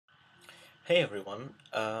Hey everyone.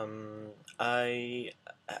 Today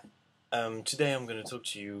I'm going to talk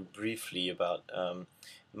to you briefly about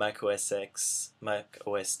Mac OS X, Mac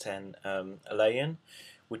OS 10 Lion,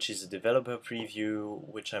 which is a developer preview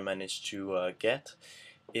which I managed to get.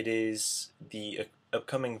 It is the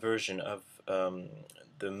upcoming version of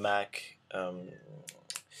the Mac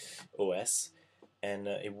OS, and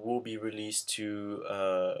it will be released to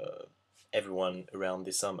everyone around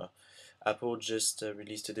this summer. Apple just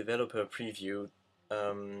released a developer preview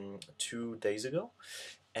 2 days ago,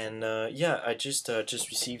 and yeah, I just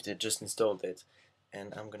received it, just installed it,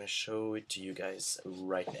 and I'm gonna show it to you guys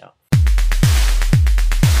right now.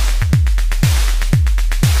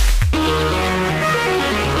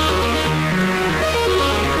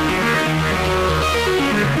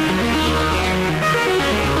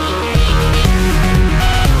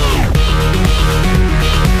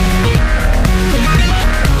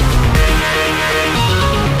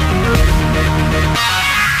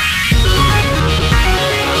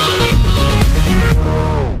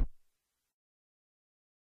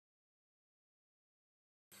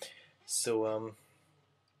 So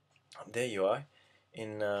there you are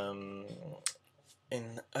in on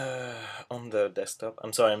the desktop.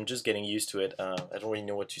 I'm sorry, I'm just getting used to it. I don't really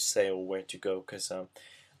know what to say or where to go because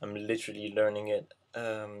I'm literally learning it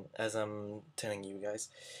as I'm telling you guys.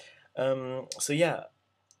 So yeah,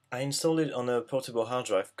 I installed it on a portable hard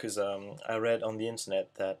drive because I read on the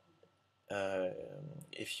internet that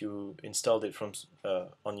if you installed it from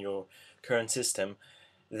on your current system,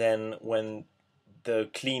 then when the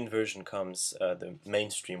clean version comes, the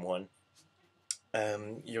mainstream one,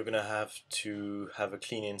 you're gonna have to have a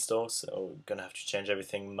clean install, so gonna have to change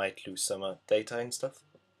everything, might lose some data and stuff.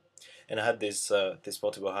 And I had this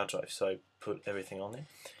portable hard drive, so I put everything on it.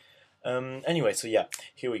 Anyway, so yeah,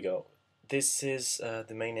 here we go. This is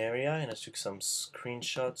the main area, and I took some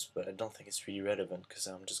screenshots, but I don't think it's really relevant because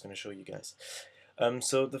I'm just gonna show you guys.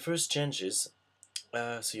 So the first changes,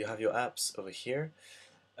 so you have your apps over here.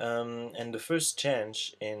 And the first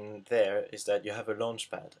change in there is that you have a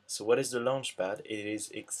launchpad. So what is the launchpad? It is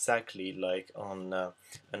exactly like on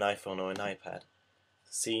an iPhone or an iPad.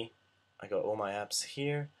 See, I got all my apps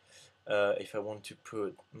here. If I want to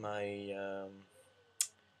put my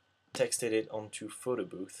text edit onto Photo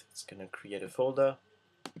Booth, it's gonna create a folder.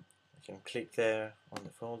 I can click there on the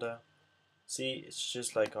folder. See, it's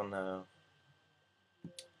just like on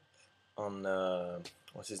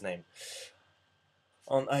what's his name?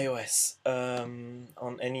 On iOS,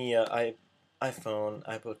 on any iPhone,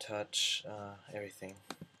 iPod Touch, everything.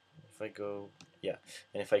 If I go, yeah,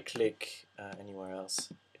 and if I click anywhere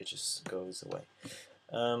else, it just goes away.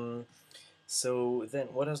 So then,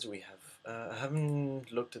 what else do we have? I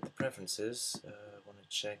haven't looked at the preferences. I want to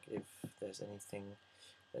check if there's anything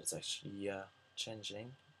that's actually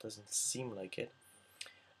changing. Doesn't seem like it.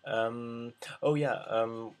 Oh yeah,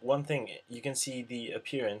 one thing, you can see the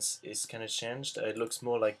appearance is kind of changed. It looks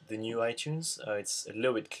more like the new iTunes. It's a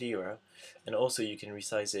little bit clearer, and also you can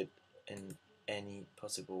resize it in any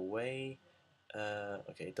possible way.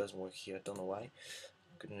 Okay, it doesn't work here, I don't know why.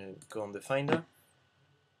 I'm gonna go on the Finder.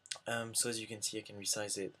 So as you can see, I can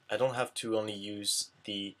resize it. I don't have to only use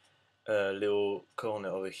the little corner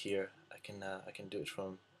over here. I can do it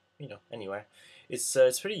from anywhere.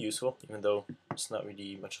 It's pretty useful, even though it's not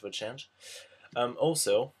really much of a change.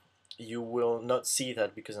 Also, you will not see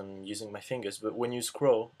that because I'm using my fingers, but when you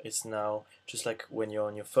scroll, it's now just like when you're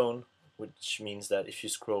on your phone, which means that if you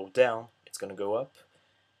scroll down, it's gonna go up.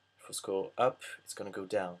 If you scroll up, it's gonna go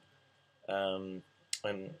down. And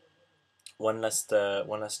one last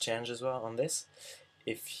change as well on this.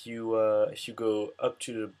 If you go up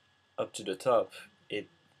to the top,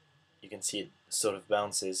 you can see it sort of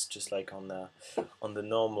bounces just like on the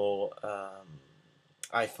normal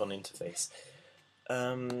iPhone interface.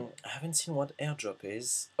 I haven't seen what AirDrop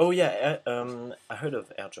is. Oh yeah, I heard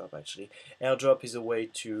of AirDrop actually. AirDrop is a way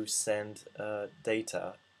to send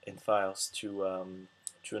data and files to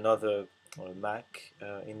another Mac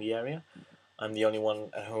in the area. I'm the only one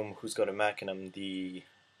at home who's got a Mac, and I'm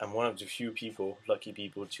one of the few lucky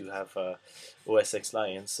people to have OS X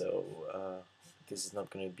Lion, so this is not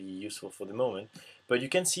going to be useful for the moment. But you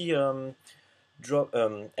can see AirDrop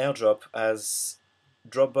as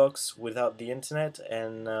Dropbox without the internet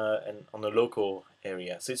and on a local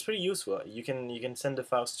area, so it's pretty useful. You can send the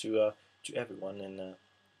files to everyone, and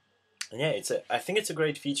yeah, I think it's a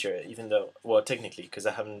great feature, even though, well, technically, because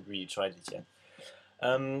I haven't really tried it yet.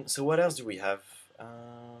 So what else do we have?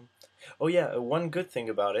 Oh yeah, one good thing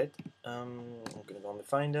about it. I'm gonna go on the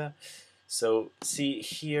Finder. So see,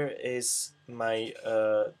 here is my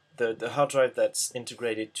the hard drive that's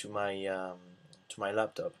integrated to my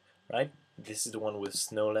laptop. right? This is the one with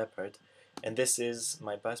Snow Leopard, and this is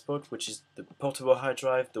my passport, which is the portable hard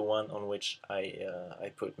drive, the one on which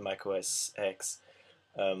I put macOS X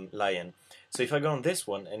Lion. So if I go on this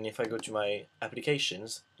one, and if I go to my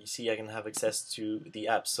applications, you see I can have access to the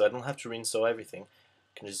apps, so I don't have to reinstall everything.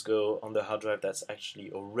 I can just go on the hard drive that's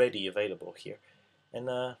actually already available here, and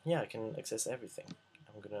yeah, I can access everything.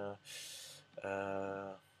 I'm gonna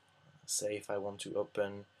say if I want to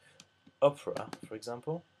open Opera, for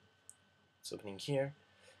example, it's opening here,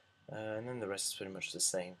 and then the rest is pretty much the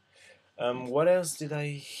same. What else did I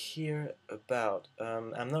hear about?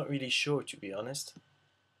 I'm not really sure, to be honest.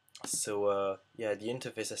 So yeah, the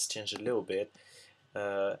interface has changed a little bit.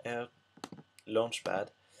 Air Launchpad.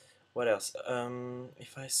 What else?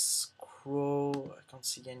 If I scroll, I can't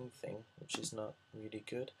see anything, which is not really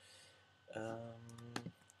good.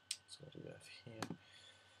 So what do we have here?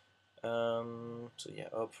 So yeah,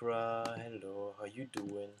 Opera. Hello, how you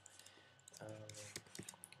doing?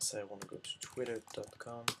 So I want to go to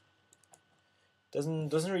twitter.com.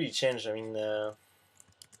 Doesn't really change. I mean,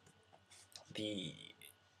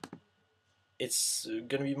 it's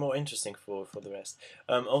gonna be more interesting for the rest.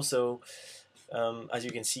 Also, as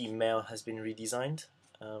you can see, Mail has been redesigned.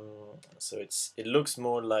 So it looks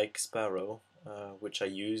more like Sparrow, which I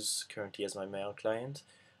use currently as my Mail client.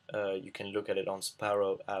 You can look at it on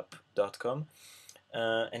sparrowapp.com,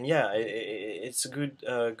 and yeah, it's a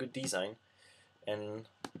good design. And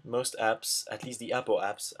most apps, at least the Apple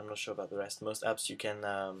apps, I'm not sure about the rest. Most apps you can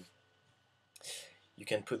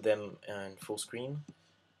put them in full screen,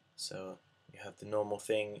 so you have the normal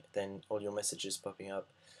thing, then all your messages popping up,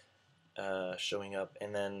 showing up,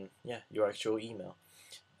 and then yeah, your actual email.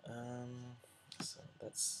 So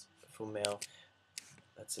that's for Mail.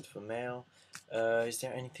 That's it for Mail. Is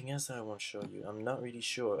there anything else that I want to show you? I'm not really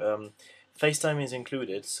sure. FaceTime is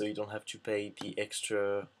included, so you don't have to pay the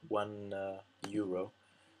extra €1,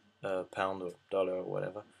 pound or dollar or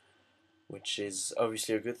whatever, which is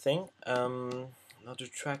obviously a good thing. Another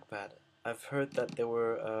trackpad. I've heard that there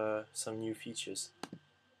were some new features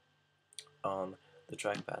on the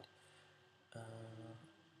trackpad.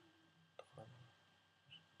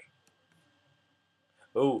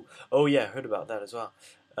 Oh yeah, I heard about that as well.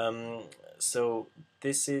 So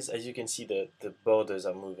this is, as you can see, the borders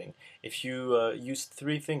are moving. If you use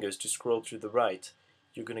 3 fingers to scroll to the right,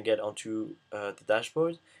 you're gonna get onto the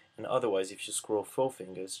dashboard, and otherwise, if you scroll 4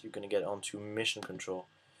 fingers, you're gonna get onto Mission Control.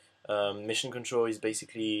 Mission Control is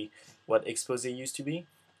basically what Expose used to be,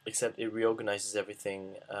 except it reorganizes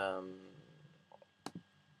everything.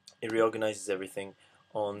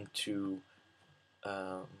 Onto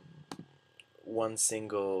one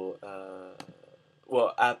single.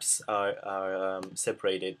 Well, apps are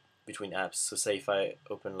separated between apps. So say if I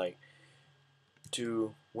open like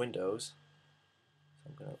 2 windows,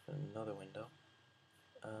 I'm gonna open another window.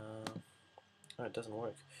 Oh, it doesn't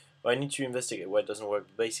work. Well, I need to investigate why it doesn't work.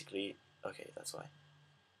 Basically, okay, that's why.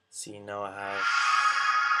 See, now I have.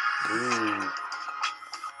 Ooh.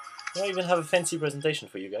 I even have a fancy presentation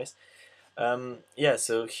for you guys. Yeah,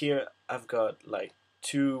 so here I've got like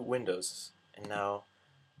 2 windows, and now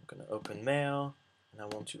I'm gonna open Mail, and I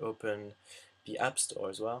want to open the App Store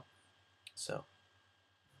as well. So,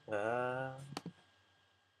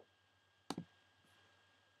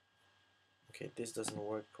 okay, this doesn't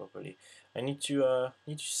work properly. I need to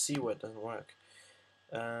see what doesn't work.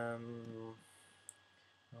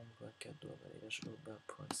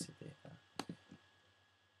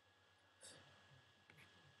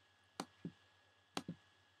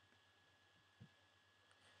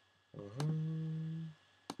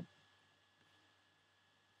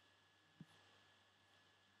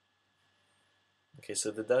 Okay,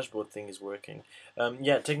 so the dashboard thing is working.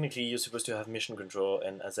 Yeah, technically you're supposed to have mission control,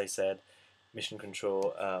 and as I said, mission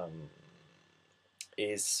control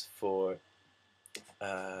is for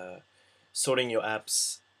sorting your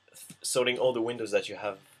apps, sorting all the windows that you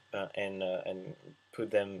have, and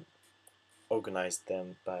organize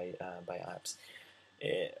them by apps.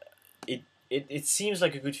 It seems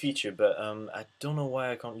like a good feature, but I don't know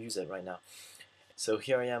why I can't use it right now. So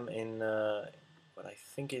here I am in what I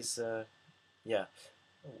think is yeah,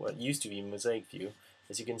 what used to be Mosaic View.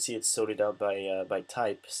 As you can see, it's sorted out by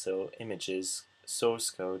type, so images,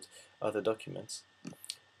 source code, other documents.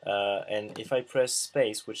 And if I press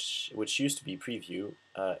space, which used to be preview,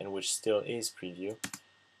 and which still is preview,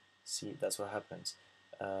 see, that's what happens.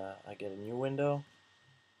 I get a new window.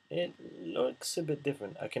 It looks a bit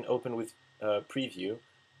different. I can open with preview.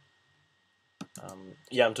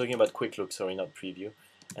 Yeah, I'm talking about quick look, sorry, not preview.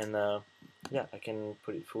 And yeah, I can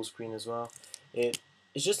put it full screen as well.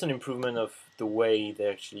 It's just an improvement of the way they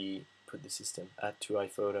actually put the system. Add to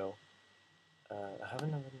iPhoto,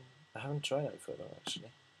 I haven't tried iPhoto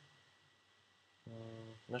actually.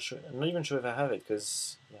 Not sure. I'm not even sure if I have it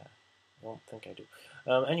because yeah, I don't think I do.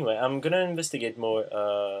 Anyway, I'm gonna investigate more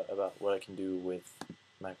about what I can do with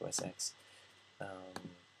Mac OS X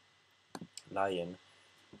Lion,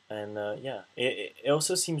 and yeah, it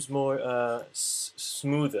also seems more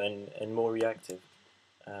smooth and more reactive,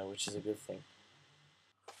 which is a good thing.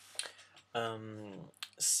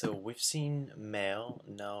 So we've seen Mail.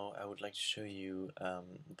 Now I would like to show you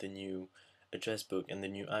the new address book and the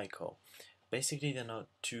new iCall. Basically, they're not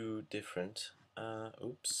too different.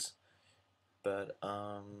 Oops. But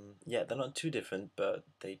yeah, they're not too different, but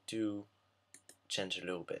they do change a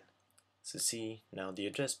little bit. So see, now the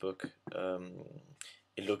address book,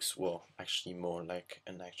 it looks, well, actually more like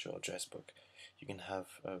an actual address book. You can have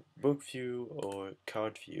a book view or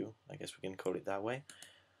card view, I guess we can call it that way.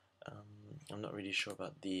 I'm not really sure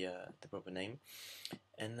about the proper name.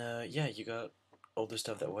 And yeah, you got all the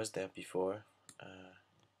stuff that was there before.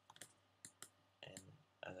 And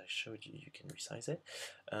as I showed you, you can resize it.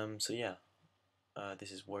 So yeah,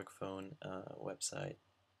 this is work phone, website,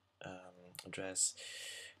 address,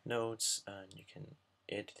 notes, and you can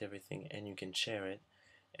edit everything and you can share it,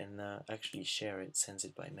 and actually share it sends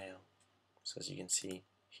it by mail. So as you can see,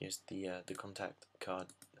 here's the contact card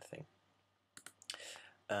thing.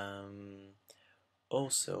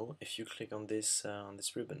 Also, if you click on this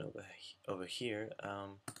ribbon over here,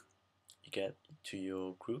 you get to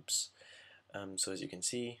your groups. So as you can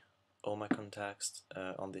see, all my contacts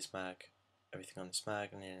on this Mac, everything on this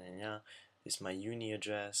Mac, this is my uni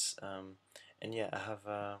address, and yeah, I have.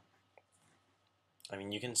 I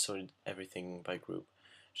mean, you can sort everything by group,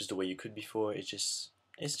 just the way you could before. It's just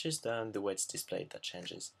the way it's displayed that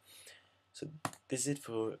changes. So this is it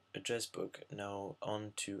for address book. Now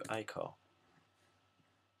on to iCall.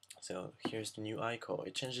 So here's the new iCall.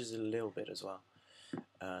 It changes a little bit as well.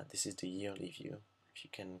 This is the yearly view, if you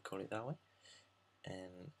can call it that way.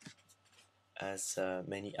 And as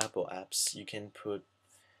many Apple apps, you can put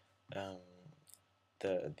the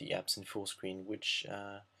apps in full screen, which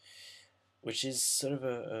is sort of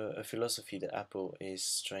a philosophy that Apple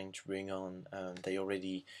is trying to bring on. They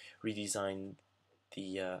already redesigned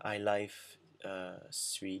the iLife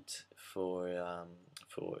suite for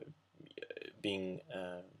being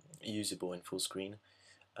usable in full screen.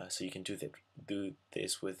 So you can do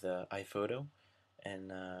this with iPhoto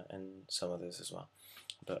and some others as well.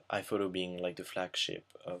 But iPhoto being like the flagship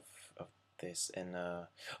of this, and oh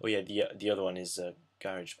yeah, the other one is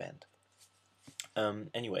GarageBand.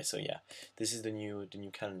 Anyway, so yeah, this is the new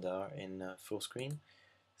calendar in full screen.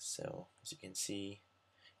 So as you can see,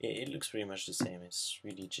 it looks pretty much the same. It's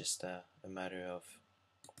really just a matter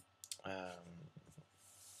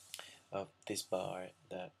of this bar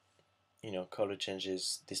that color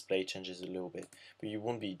changes, display changes a little bit, but you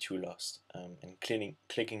won't be too lost. And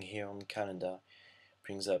clicking here on calendar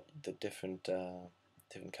brings up the different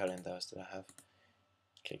calendars that I have.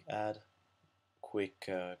 Click add, quick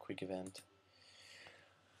event.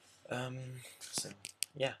 So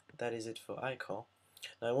yeah, that is it for iCall.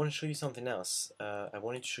 Now I want to show you something else. I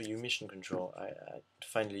wanted to show you mission control. I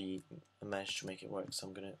finally managed to make it work. So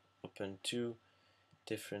I'm gonna open two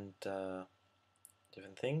different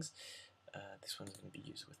things. This one's gonna be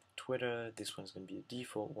used with Twitter. This one's gonna be the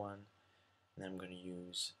default one. And I'm gonna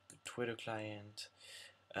use the Twitter client.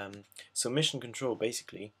 So mission control,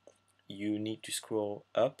 basically, you need to scroll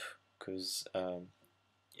up because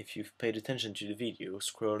if you've paid attention to the video,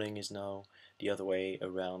 scrolling is now the other way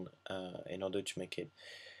around in order to make it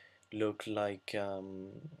look like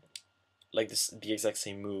the exact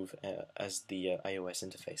same move as the iOS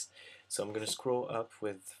interface. So I'm going to scroll up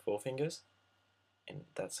with 4 fingers, and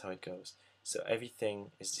that's how it goes. So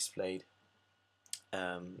everything is displayed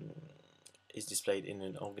in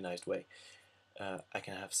an organized way. I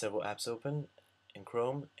can have several apps open in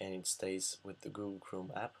Chrome, and it stays with the Google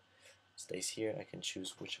Chrome app. Stays here. I can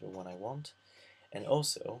choose whichever one I want, and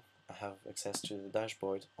also I have access to the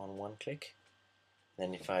dashboard on one click.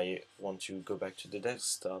 Then if I want to go back to the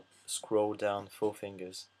desktop, scroll down 4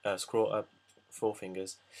 fingers, scroll up 4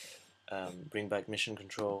 fingers, bring back mission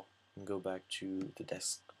control, and go back to the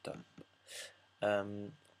desktop.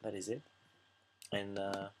 That is it. And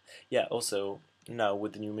yeah, also now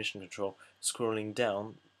with the new mission control, scrolling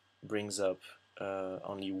down brings up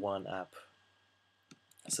only one app.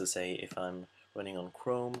 So say if I'm running on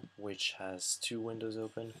Chrome, which has 2 windows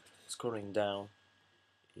open, scrolling down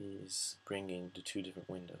is bringing the 2 different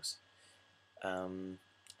windows. And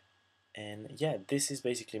yeah, this is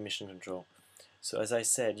basically mission control. So as I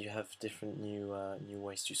said, you have different new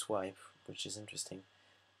ways to swipe, which is interesting.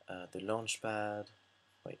 The launchpad,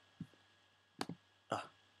 wait,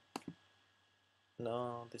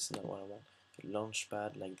 no, this is not what I want. The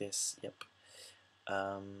Launchpad like this, yep.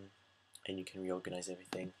 And you can reorganize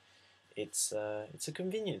everything. It's a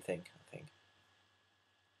convenient thing, I think.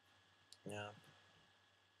 Yeah,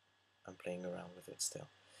 I'm playing around with it still.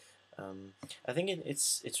 I think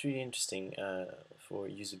it's really interesting for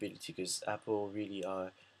usability, because Apple really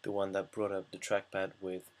are the one that brought up the trackpad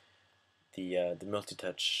with the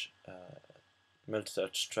multi-touch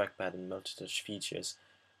trackpad and multi-touch features.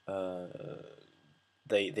 Uh,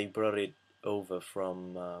 they brought it over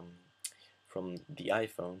from the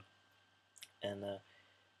iPhone, and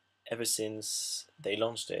ever since they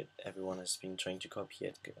launched it, everyone has been trying to copy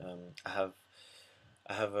it.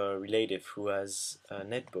 I have a relative who has a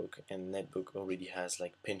netbook, and netbook already has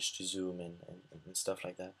like pinch to zoom and stuff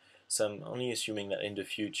like that. So I'm only assuming that in the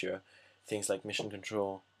future, things like mission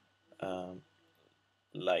control, um,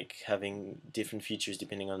 like having different features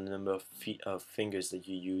depending on the number of fingers that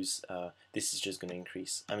you use, this is just going to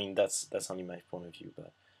increase. I mean, that's only my point of view,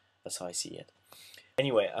 but that's how I see it.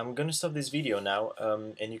 Anyway, I'm gonna stop this video now,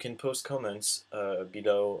 and you can post comments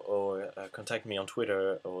below, or contact me on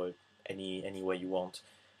Twitter, or any way you want.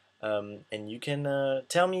 And you can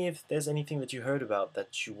tell me if there's anything that you heard about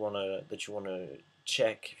that you wanna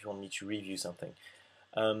check, if you want me to review something.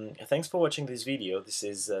 Thanks for watching this video. This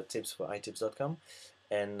is tips for itips.com,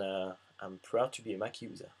 and I'm proud to be a Mac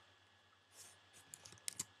user.